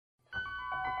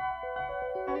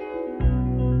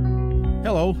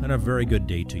Hello, and a very good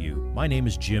day to you. My name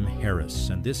is Jim Harris,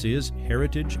 and this is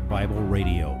Heritage Bible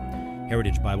Radio.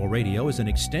 Heritage Bible Radio is an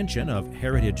extension of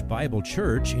Heritage Bible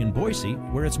Church in Boise,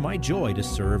 where it's my joy to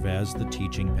serve as the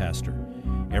teaching pastor.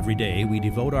 Every day, we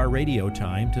devote our radio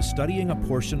time to studying a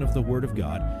portion of the Word of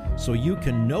God so you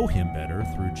can know Him better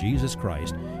through Jesus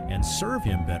Christ and serve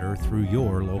Him better through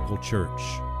your local church.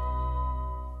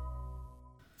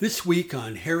 This week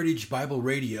on Heritage Bible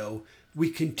Radio, we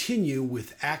continue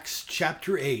with Acts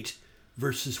chapter 8,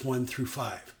 verses 1 through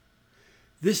 5.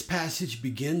 This passage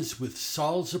begins with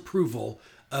Saul's approval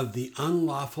of the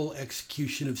unlawful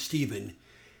execution of Stephen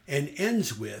and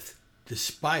ends with,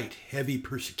 despite heavy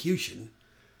persecution,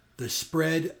 the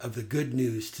spread of the good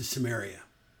news to Samaria.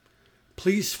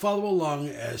 Please follow along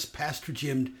as Pastor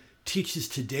Jim teaches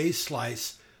today's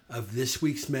slice of this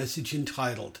week's message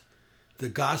entitled, The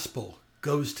Gospel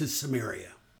Goes to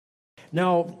Samaria.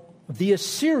 Now, the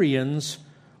Assyrians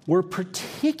were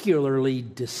particularly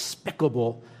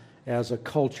despicable as a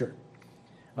culture.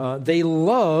 They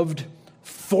loved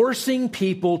forcing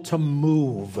people to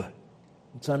move.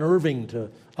 It's unnerving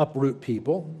to uproot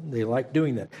people. They liked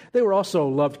doing that. They were also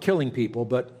loved killing people,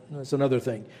 but that's another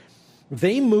thing.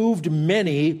 They moved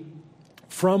many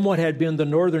from what had been the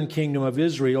northern kingdom of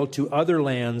Israel to other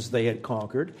lands they had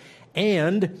conquered,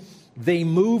 and they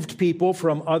moved people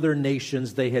from other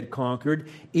nations they had conquered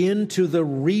into the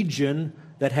region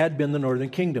that had been the northern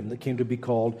kingdom, that came to be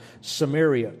called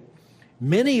Samaria.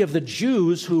 Many of the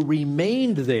Jews who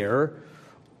remained there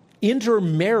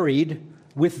intermarried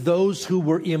with those who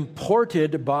were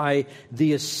imported by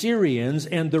the Assyrians,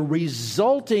 and the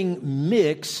resulting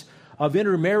mix of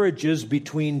intermarriages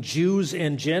between Jews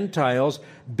and Gentiles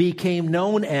became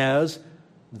known as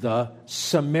the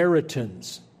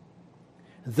Samaritans.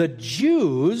 The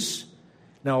Jews,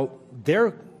 now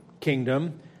their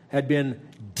kingdom had been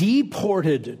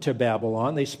deported to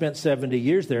Babylon. They spent 70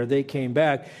 years there. They came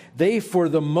back. They, for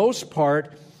the most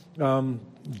part,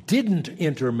 didn't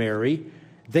intermarry.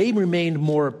 They remained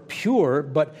more pure,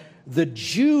 but the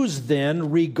Jews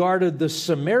then regarded the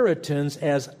Samaritans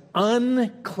as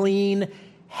unclean,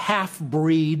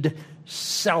 half-breed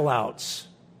sellouts.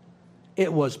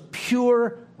 It was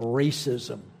pure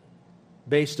racism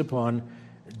based upon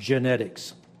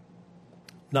genetics.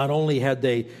 Not only had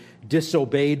they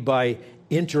disobeyed by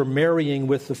intermarrying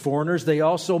with the foreigners, they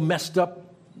also messed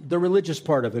up the religious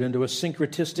part of it into a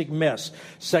syncretistic mess.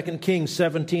 2 Kings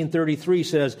 17:33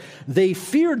 says, "They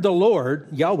feared the Lord,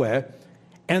 Yahweh,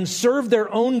 and served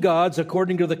their own gods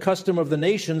according to the custom of the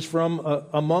nations from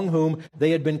among whom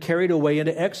they had been carried away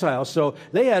into exile." So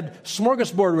they had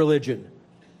smorgasbord religion.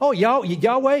 Oh,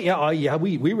 Yahweh? Yeah,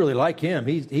 we really like him.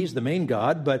 He's the main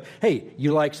God. But hey,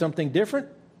 you like something different?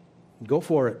 Go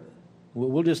for it.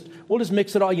 We'll just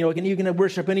mix it all. You can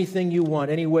worship anything you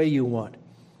want, any way you want.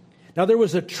 Now, there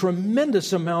was a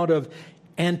tremendous amount of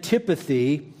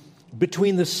antipathy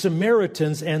between the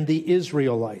Samaritans and the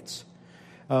Israelites.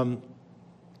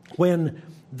 When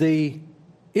the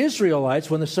Israelites,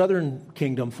 when the southern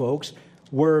kingdom folks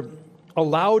were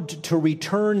allowed to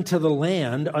return to the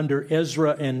land under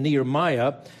Ezra and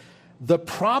Nehemiah, the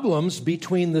problems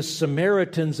between the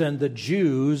Samaritans and the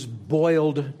Jews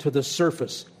boiled to the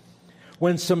surface.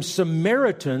 When some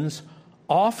Samaritans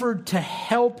offered to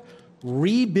help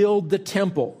rebuild the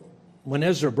temple, when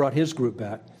Ezra brought his group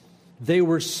back, they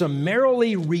were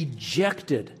summarily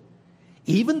rejected.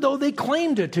 Even though they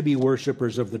claimed it to be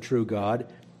worshipers of the true God,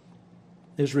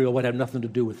 Israel would have nothing to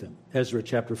do with them. Ezra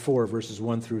chapter 4, verses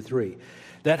 1 through 3.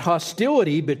 That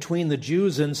hostility between the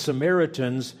Jews and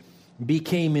Samaritans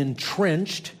became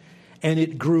entrenched, and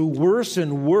it grew worse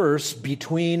and worse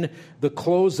between the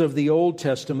close of the Old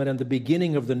Testament and the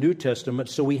beginning of the New Testament.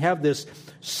 So we have this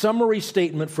summary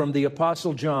statement from the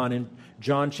Apostle John in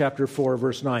John chapter 4,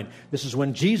 verse 9. This is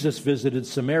when Jesus visited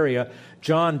Samaria.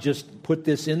 John just put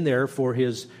this in there for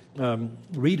his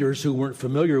readers who weren't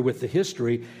familiar with the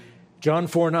history. John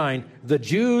 4:9, "The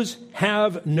Jews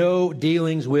have no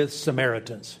dealings with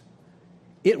Samaritans."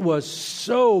 It was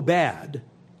so bad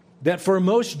that for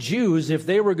most Jews, if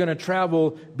they were going to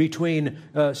travel between,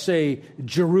 say,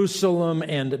 Jerusalem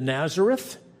and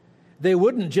Nazareth, they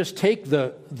wouldn't just take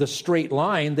the straight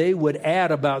line. They would add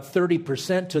about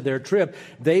 30% to their trip.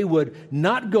 They would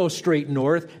not go straight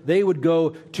north. They would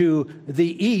go to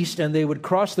the east, and they would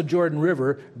cross the Jordan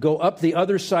River, go up the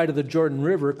other side of the Jordan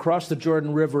River, cross the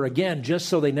Jordan River again, just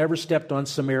so they never stepped on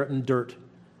Samaritan dirt.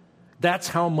 That's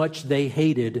how much they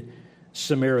hated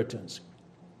Samaritans.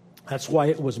 That's why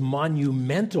it was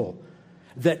monumental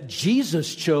that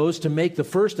Jesus chose to make the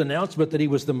first announcement that he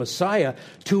was the Messiah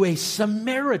to a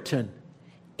Samaritan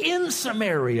in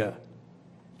Samaria.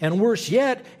 And worse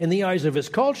yet, in the eyes of his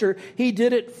culture, he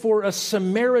did it for a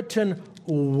Samaritan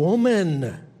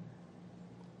woman.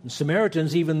 The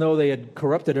Samaritans, even though they had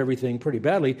corrupted everything pretty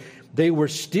badly, they were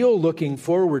still looking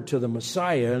forward to the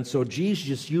Messiah. And so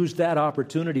Jesus used that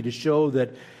opportunity to show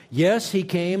that, yes, he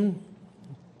came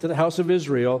to the house of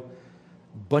Israel,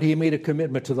 but he made a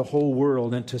commitment to the whole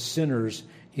world and to sinners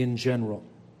in general.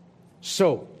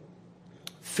 So,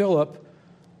 Philip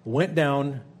went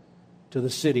down to the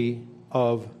city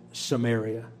of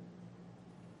Samaria.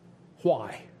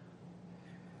 Why?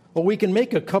 Well, we can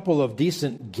make a couple of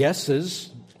decent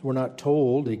guesses. We're not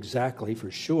told exactly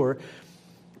for sure.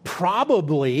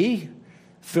 Probably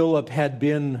Philip had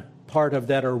been part of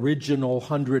that original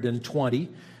 120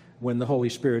 when the Holy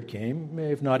Spirit came.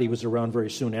 If not, he was around very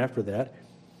soon after that.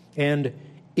 And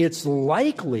it's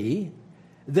likely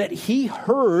that he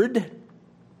heard,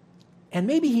 and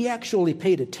maybe he actually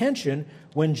paid attention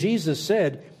when Jesus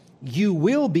said, "You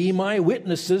will be my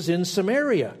witnesses in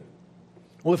Samaria."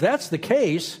 Well, if that's the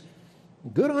case,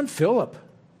 good on Philip.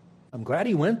 I'm glad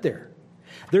he went there.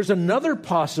 There's another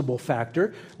possible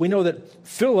factor. We know that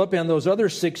Philip and those other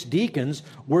 6 deacons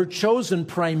were chosen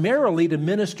primarily to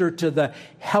minister to the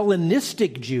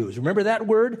Hellenistic Jews. Remember that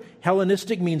word?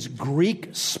 Hellenistic means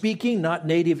Greek-speaking, not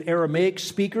native Aramaic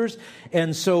speakers.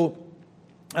 And so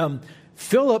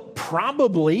Philip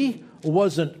probably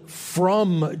wasn't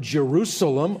from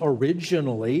Jerusalem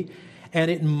originally.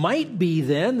 And it might be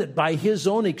then that by his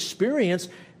own experience,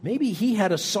 maybe he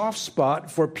had a soft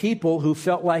spot for people who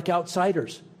felt like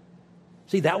outsiders.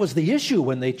 See, that was the issue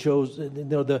when they chose.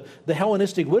 The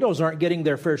Hellenistic widows aren't getting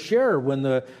their fair share in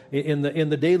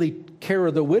the daily care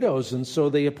of the widows, and so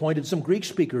they appointed some Greek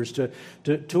speakers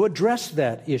to address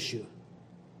that issue.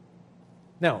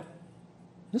 Now,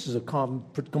 this is a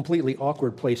completely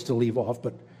awkward place to leave off,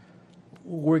 but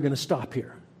we're going to stop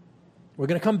here. We're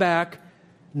going to come back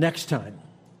next time.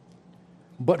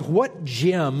 But what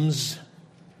gems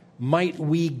might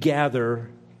we gather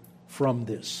from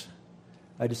this?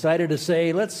 I decided to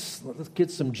say, let's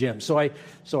get some gems. So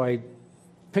I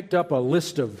picked up a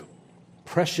list of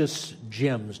precious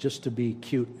gems just to be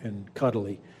cute and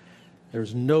cuddly.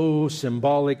 There's no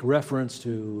symbolic reference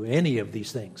to any of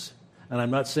these things. And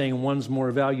I'm not saying one's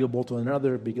more valuable to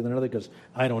another because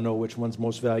I don't know which one's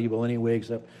most valuable anyway,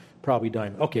 except probably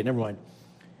diamond. Okay, never mind.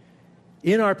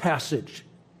 In our passage,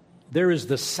 there is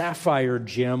the sapphire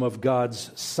gem of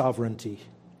God's sovereignty.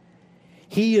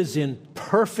 He is in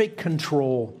perfect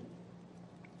control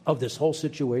of this whole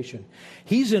situation.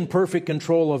 He's in perfect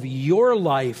control of your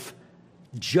life,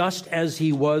 just as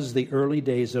he was the early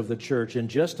days of the church. And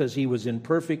just as he was in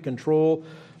perfect control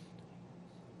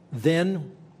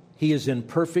then, he is in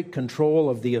perfect control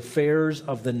of the affairs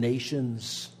of the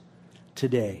nations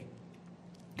today.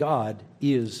 God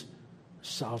is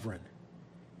sovereign.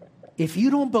 If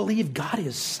you don't believe God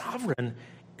is sovereign,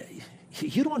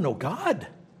 you don't know God.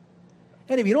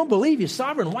 And if you don't believe he's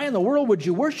sovereign, why in the world would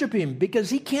you worship him?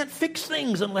 Because he can't fix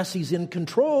things unless he's in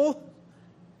control.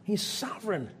 He's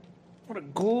sovereign. What a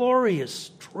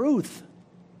glorious truth.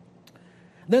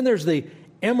 Then there's the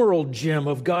emerald gem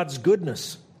of God's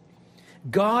goodness.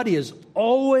 God is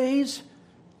always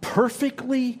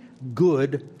perfectly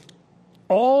good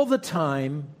all the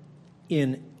time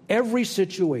in every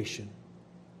situation.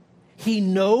 He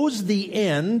knows the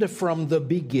end from the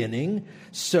beginning,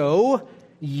 so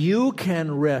you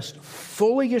can rest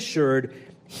fully assured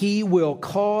he will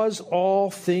cause all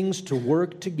things to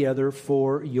work together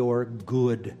for your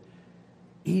good,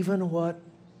 even what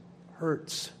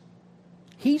hurts.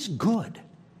 He's good,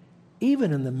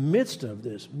 even in the midst of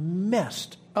this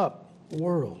messed up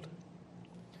world.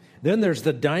 Then there's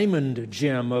the diamond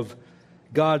gem of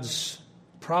God's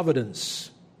providence.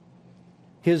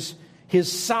 His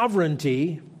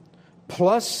sovereignty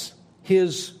plus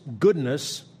his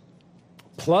goodness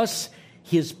plus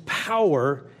his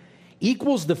power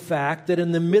equals the fact that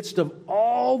in the midst of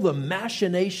all the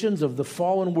machinations of the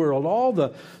fallen world, all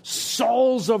the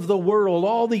Sauls of the world,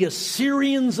 all the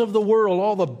Assyrians of the world,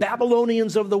 all the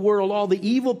Babylonians of the world, all the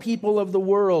evil people of the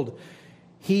world,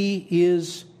 he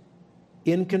is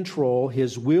in control.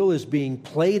 His will is being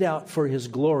played out for his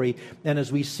glory. And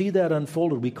as we see that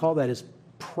unfolded, we call that his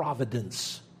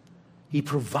providence. He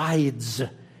provides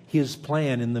his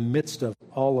plan in the midst of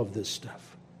all of this stuff.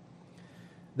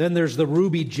 Then there's the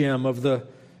ruby gem of the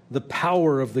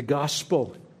power of the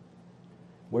gospel.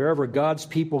 Wherever God's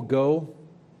people go,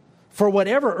 for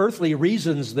whatever earthly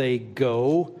reasons they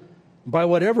go, by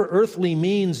whatever earthly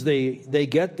means they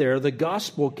get there, the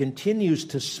gospel continues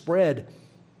to spread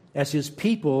as his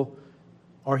people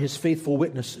are his faithful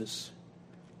witnesses.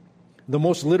 The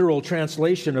most literal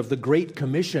translation of the Great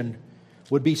Commission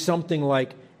would be something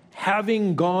like,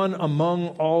 having gone among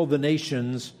all the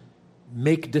nations,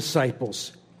 make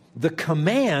disciples. The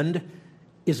command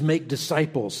is make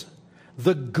disciples.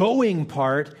 The going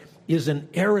part is an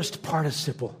aorist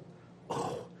participle.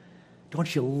 Oh,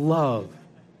 don't you love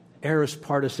aorist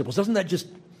participles? Doesn't that just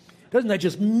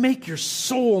make your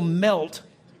soul melt?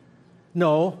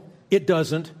 No, it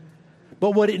doesn't.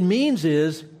 But what it means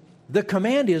is, the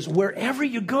command is, wherever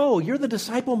you go, you're the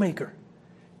disciple maker.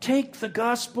 Take the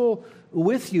gospel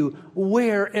with you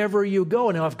wherever you go.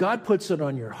 Now, if God puts it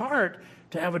on your heart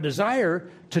to have a desire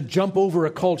to jump over a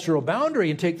cultural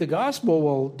boundary and take the gospel,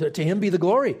 well, to Him be the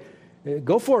glory.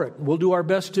 Go for it. We'll do our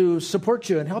best to support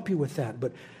you and help you with that.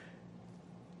 But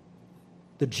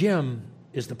the gem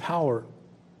is the power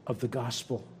of the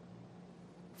gospel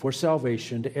for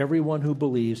salvation to everyone who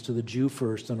believes, to the Jew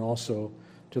first and also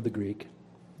to the Greek.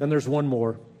 Then there's one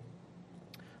more,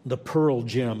 the pearl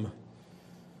gem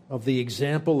of the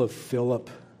example of Philip.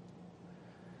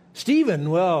 Stephen,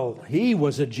 well, he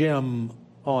was a gem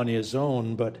on his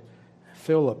own, but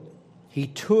Philip, he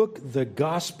took the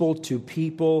gospel to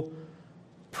people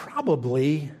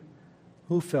probably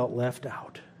who felt left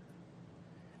out.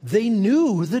 They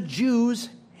knew the Jews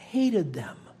hated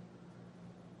them.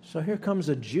 So here comes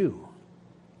a Jew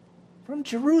from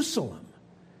Jerusalem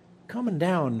coming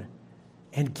down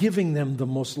and giving them the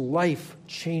most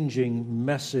life-changing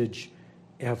message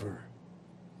ever.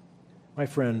 My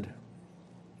friend,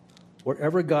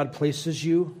 wherever God places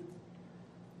you,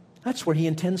 that's where He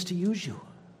intends to use you.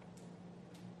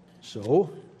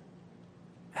 So,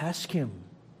 ask Him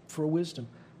for wisdom.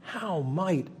 How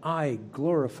might I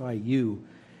glorify you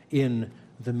in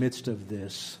the midst of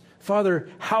this? Father,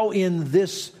 how in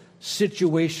this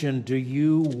situation do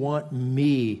you want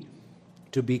me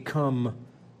to become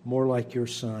more like your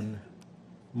Son,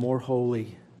 more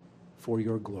holy for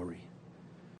your glory?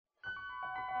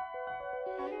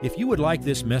 If you would like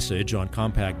this message on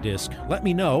compact disc, let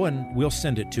me know and we'll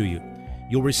send it to you.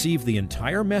 You'll receive the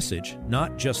entire message,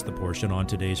 not just the portion on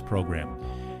today's program.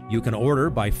 You can order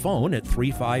by phone at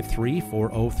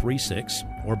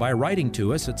 353-4036 or by writing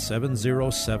to us at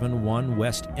 7071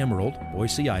 West Emerald,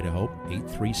 Boise, Idaho,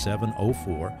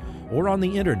 83704, or on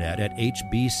the internet at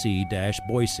hbc-boise.org.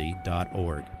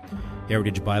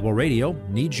 Heritage Bible Radio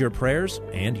needs your prayers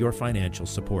and your financial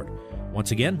support.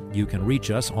 Once again, you can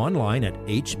reach us online at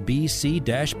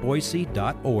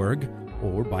hbc-boise.org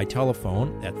or by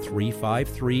telephone at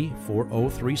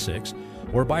 353-4036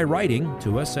 or by writing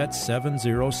to us at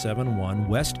 7071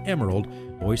 West Emerald,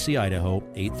 Boise, Idaho,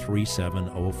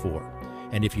 83704.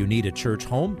 And if you need a church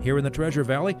home here in the Treasure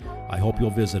Valley, I hope you'll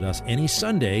visit us any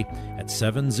Sunday at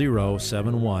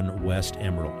 7071 West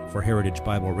Emerald. For Heritage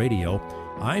Bible Radio,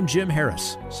 I'm Jim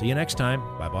Harris. See you next time.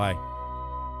 Bye-bye.